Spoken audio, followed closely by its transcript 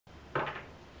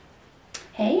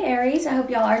Hey Aries, I hope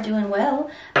y'all are doing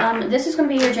well. This is going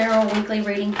to be your general weekly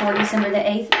reading for December the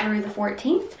 8th through the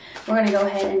 14th. We're going to go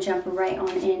ahead and jump right on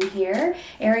in here.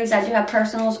 Aries, I do have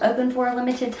personals open for a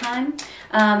limited time.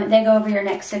 They go over your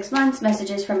next 6 months,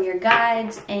 messages from your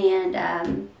guides,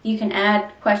 and you can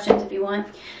add questions if you want.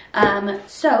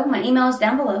 So my email is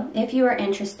down below if you are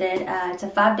interested. It's a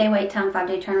 5-day wait time,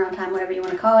 5-day turnaround time, whatever you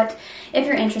want to call it. If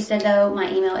you're interested though,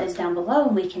 my email is down below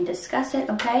and we can discuss it,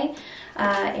 okay?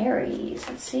 Aries,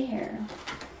 let's see here.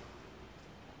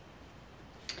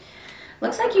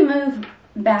 Looks like you move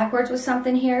backwards with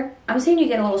something here. I'm seeing you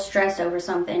get a little stressed over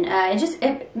something.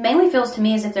 It mainly feels to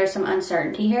me as if there's some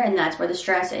uncertainty here, and that's where the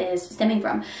stress is stemming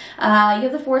from. You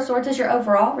have the Four of Swords as your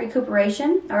overall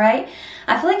recuperation, all right?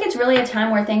 I feel like it's really a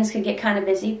time where things could get kind of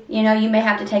busy. You know, you may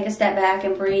have to take a step back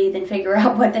and breathe and figure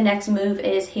out what the next move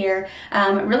is here.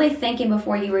 Really thinking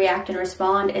before you react and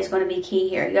respond is going to be key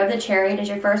here. You have the Chariot as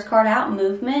your first card out,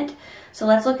 movement. So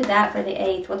let's look at that for the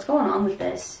 8th. What's going on with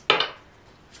this?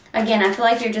 Again, I feel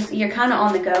like you're kind of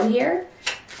on the go here.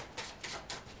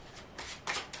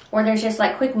 Or there's just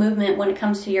like quick movement when it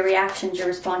comes to your reactions, your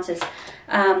responses.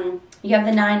 You have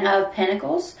the 9 of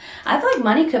Pentacles. I feel like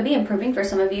money could be improving for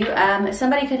some of you.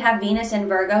 Somebody could have Venus in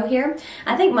Virgo here.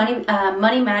 I think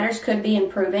money matters could be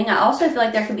improving. I also feel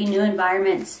like there could be new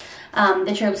environments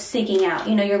that you're seeking out.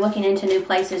 You know, you're looking into new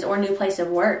places or new place of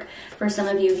work for some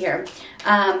of you here.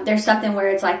 There's something where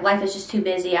it's like life is just too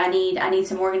busy. I need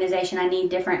some organization. I need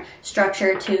different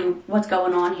structure to what's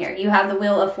going on here. You have the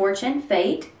Wheel of Fortune,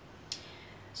 fate.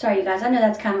 Sorry, you guys. I know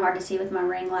that's kind of hard to see with my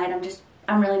ring light.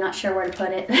 I'm really not sure where to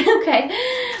put it. Okay,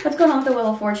 what's going on with the Wheel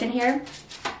of Fortune here?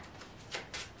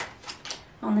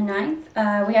 On the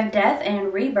 9th, we have death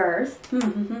and rebirth.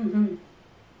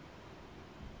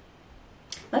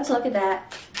 Let's look at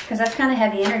that, because that's kind of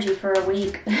heavy energy for a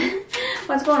week.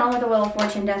 What's going on with the Wheel of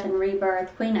Fortune, death and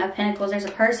rebirth? Queen of Pentacles, there's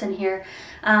a person here.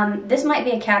 This might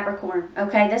be a Capricorn,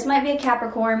 okay? This might be a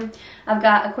Capricorn. I've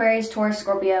got Aquarius, Taurus,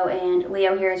 Scorpio, and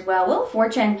Leo here as well. Wheel of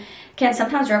Fortune can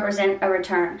sometimes represent a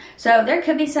return. So there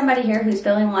could be somebody here who's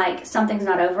feeling like something's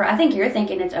not over. I think you're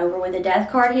thinking it's over with the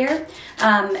death card here.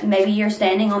 Maybe you're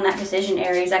standing on that decision,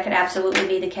 Aries. That could absolutely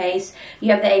be the case.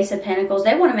 You have the Ace of Pentacles.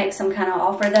 They want to make some kind of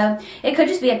offer though. It could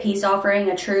just be a peace offering,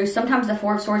 a truce. Sometimes the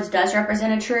Four of Swords does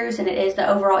represent a truce, and it is the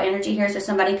overall energy here. So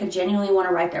somebody could genuinely want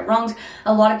to right their wrongs.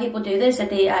 A lot of people do this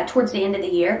at the towards the end of the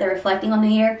year. They're reflecting on the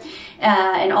year.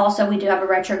 And also we do have a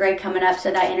retrograde coming up, so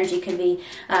that energy could be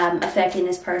affecting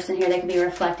this person here. They could be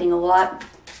reflecting a lot.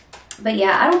 But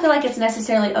yeah, I don't feel like it's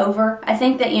necessarily over. I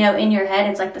think that, you know, in your head,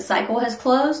 it's like the cycle has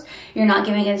closed. You're not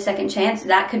giving it a second chance.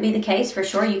 That could be the case for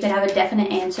sure. You could have a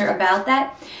definite answer about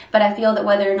that. But I feel that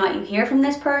whether or not you hear from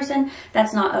this person,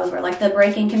 that's not over. Like the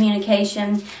break in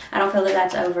communication, I don't feel that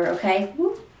that's over, okay?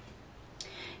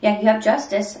 Yeah, you have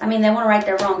Justice. I mean, they want to right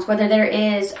their wrongs. Whether there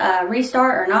is a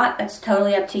restart or not, that's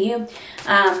totally up to you.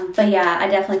 But yeah, I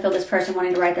definitely feel this person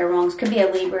wanting to right their wrongs. Could be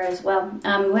a Libra as well.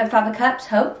 We have 5 of Cups,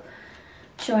 Hope,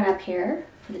 showing up here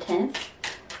for the 10th.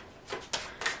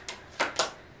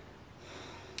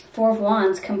 4 of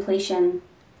Wands, Completion.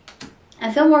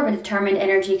 I feel more of a determined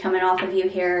energy coming off of you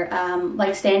here,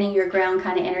 like standing your ground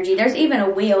kind of energy. There's even a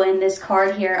wheel in this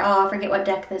card here. Oh, I forget what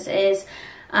deck this is.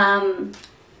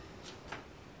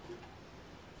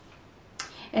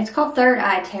 It's called Third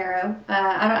Eye Tarot.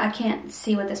 I can't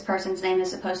see what this person's name is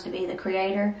supposed to be, the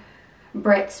creator.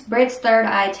 Brit's Third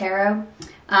Eye Tarot.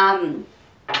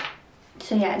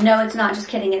 So yeah, no, it's not. Just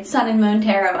kidding. It's Sun and Moon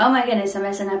Tarot. Oh my goodness, I'm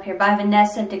messing up here. By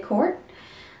Vanessa DeCourt.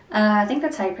 I think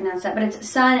that's how you pronounce that, but it's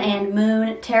Sun and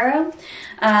Moon Tarot.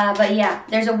 But yeah,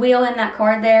 there's a wheel in that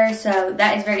card there, so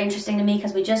that is very interesting to me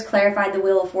because we just clarified the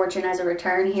Wheel of Fortune as a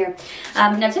return here.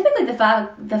 Now, typically the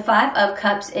five of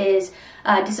Cups is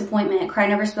disappointment,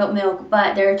 crying over spilt milk,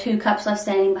 but there are 2 cups left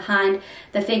standing behind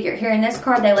the figure. Here in this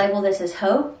card, they label this as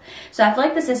hope. So I feel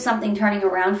like this is something turning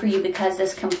around for you because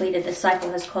this completed, this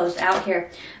cycle has closed out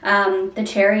here. The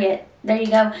Chariot. There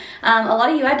you go. A lot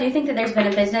of you, I do think that there's been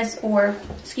a business or,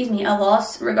 excuse me, a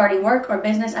loss regarding work or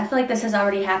business. I feel like this has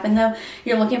already happened though.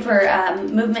 You're looking for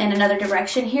movement in another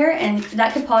direction here, and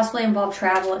that could possibly involve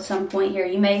travel at some point here.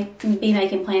 You may be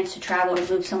making plans to travel or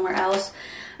move somewhere else.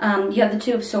 You have the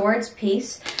 2 of Swords,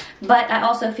 peace. But I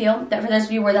also feel that for those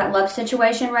of you where that love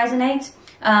situation resonates,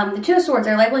 the 2 of Swords,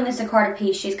 they're labeling this a card of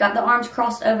peace. She's got the arms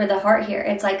crossed over the heart here.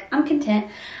 It's like, I'm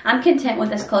content. I'm content with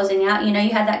this closing out. You know,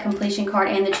 you had that completion card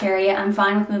and the Chariot. I'm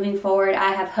fine with moving forward.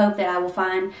 I have hope that I will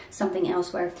find something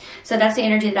elsewhere. So that's the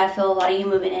energy that I feel a lot of you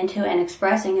moving into and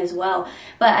expressing as well.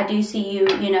 But I do see you,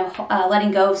 you know,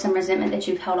 letting go of some resentment that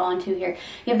you've held on to here.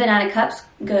 You have the 9 of Cups,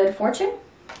 good fortune.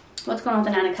 What's going on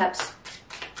with the 9 of Cups?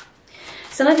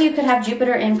 Some of you could have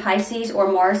Jupiter in Pisces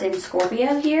or Mars in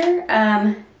Scorpio here.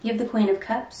 You have the Queen of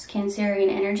Cups, Cancerian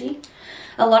energy.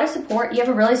 A lot of support. You have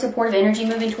a really supportive energy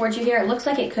moving towards you here. It looks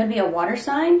like it could be a water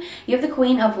sign. You have the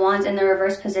Queen of Wands in the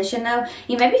reverse position though.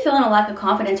 You may be feeling a lack of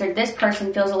confidence, or this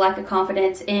person feels a lack of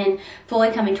confidence in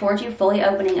fully coming towards you, fully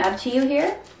opening up to you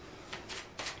here.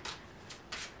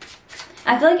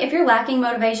 I feel like if you're lacking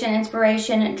motivation,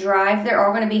 inspiration, drive, there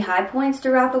are going to be high points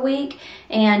throughout the week.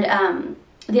 And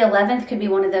the 11th could be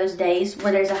one of those days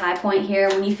where there's a high point here.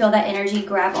 When you feel that energy,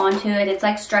 grab onto it. It's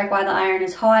like strike while the iron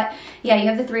is hot. Yeah, you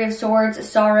have the Three of Swords,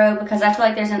 sorrow, because I feel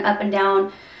like there's an up and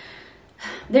down.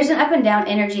 There's an up and down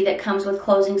energy that comes with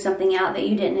closing something out that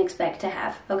you didn't expect to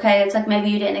have. Okay, it's like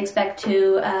maybe you didn't expect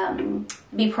to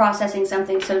be processing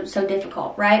something so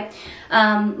difficult, right?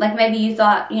 Like maybe you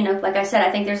thought, you know, like I said,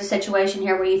 I think there's a situation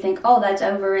here where you think, oh, that's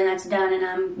over and that's done and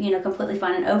I'm, you know, completely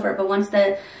fine and over it. But once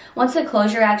the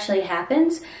closure actually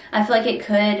happens, I feel like it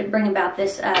could bring about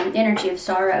this energy of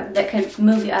sorrow that could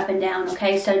move you up and down.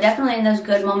 Okay, so definitely in those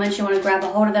good moments, you want to grab a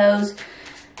hold of those,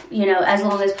 you know, as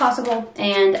long as possible.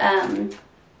 And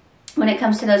when it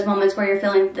comes to those moments where you're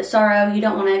feeling the sorrow, you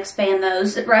don't want to expand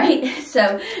those, right?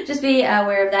 So just be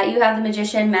aware of that. You have the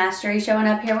Magician, Mastery showing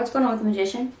up here. What's going on with the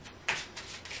Magician?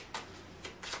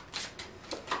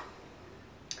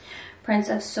 Prince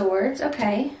of Swords,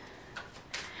 okay.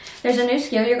 There's a new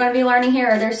skill you're going to be learning here,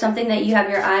 or there's something that you have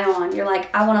your eye on. You're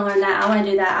like, I want to learn that, I want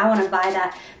to do that, I want to buy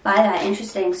that.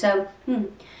 Interesting. So,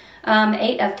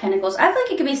 Eight of Pentacles. I feel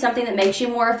like it could be something that makes you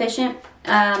more efficient.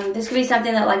 This could be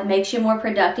something that like makes you more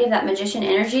productive, that Magician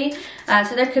energy.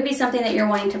 So there could be something that you're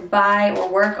wanting to buy or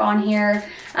work on here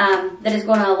that is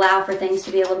going to allow for things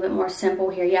to be a little bit more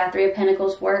simple here. Yeah, Three of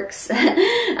Pentacles works.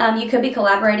 You could be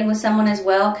collaborating with someone as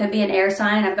well. Could be an air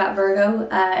sign. I've got Virgo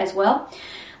as well.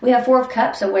 We have Four of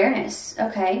Cups, awareness.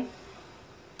 Okay.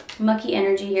 Mucky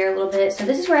energy here a little bit. So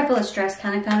this is where I feel the stress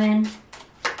kind of come in.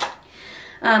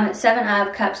 Seven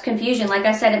of Cups, confusion. Like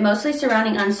I said, it mostly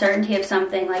surrounding uncertainty of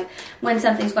something, like when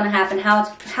something's going to happen, how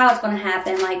it's going to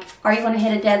happen, like are you going to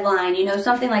hit a deadline, you know,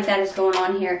 something like that is going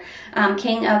on here.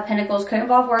 King of Pentacles could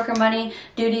involve work or money,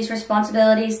 duties,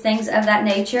 responsibilities, things of that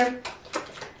nature.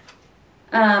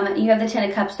 You have the Ten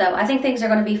of Cups though. I think things are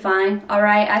going to be fine. All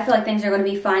right. I feel like things are going to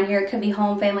be fine here. It could be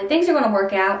home, family. Things are going to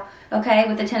work out. Okay.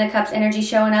 With the Ten of Cups energy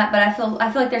showing up. But I feel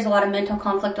like there's a lot of mental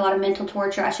conflict, a lot of mental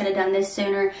torture. I should have done this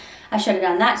sooner. I should have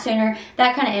done that sooner.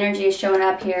 That kind of energy is showing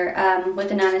up here with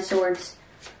the Nine of Swords.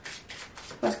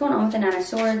 What's going on with the Nine of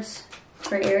Swords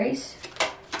for Aries?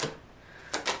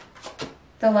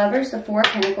 The Lovers, the Four of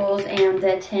Pentacles, and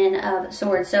the Ten of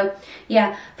Swords. So,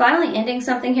 yeah, finally ending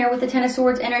something here with the Ten of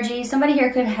Swords energy. Somebody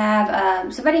here could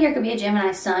have, somebody here could be a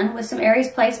Gemini sun with some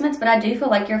Aries placements, but I do feel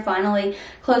like you're finally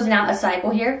closing out a cycle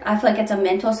here. I feel like it's a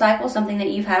mental cycle, something that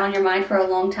you've had on your mind for a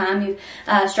long time. You've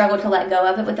struggled to let go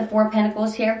of it with the Four of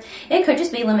Pentacles here. It could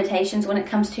just be limitations when it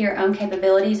comes to your own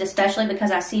capabilities, especially because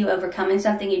I see you overcoming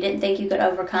something you didn't think you could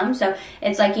overcome. So,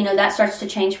 it's like, you know, that starts to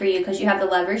change for you because you have the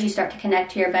Lovers. You start to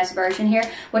connect to your best version here,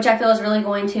 which I feel is really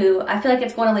going to, I feel like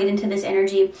it's going to lead into this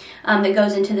energy that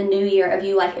goes into the new year of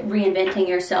you like reinventing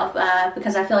yourself,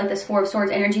 because I feel like this Four of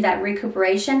Swords energy, that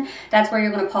recuperation, that's where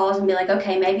you're going to pause and be like,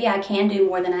 okay, maybe I can do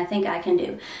more than I think I can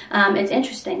do. It's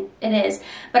interesting. It is.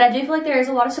 But I do feel like there is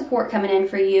a lot of support coming in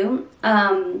for you.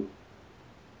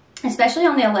 Especially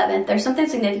on the 11th, there's something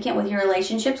significant with your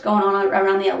relationships going on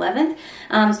around the 11th,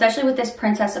 especially with this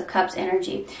Princess of Cups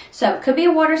energy. So it could be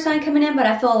a water sign coming in, but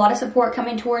I feel a lot of support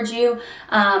coming towards you,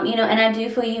 you know, and I do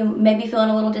feel you maybe feeling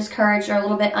a little discouraged or a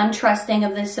little bit untrusting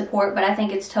of this support, but I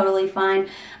think it's totally fine.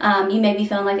 You may be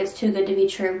feeling like it's too good to be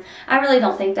true. I really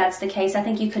don't think that's the case. I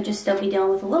think you could just still be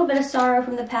dealing with a little bit of sorrow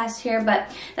from the past here,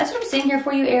 but that's what I'm seeing here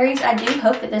for you, Aries. I do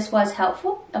hope that this was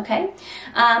helpful, okay?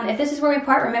 If this is where we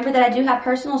part, remember that I do have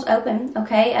personals open,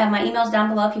 okay? My email's down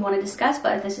below if you want to discuss,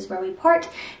 but this is where we part.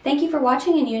 Thank you for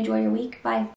watching and you enjoy your week. Bye.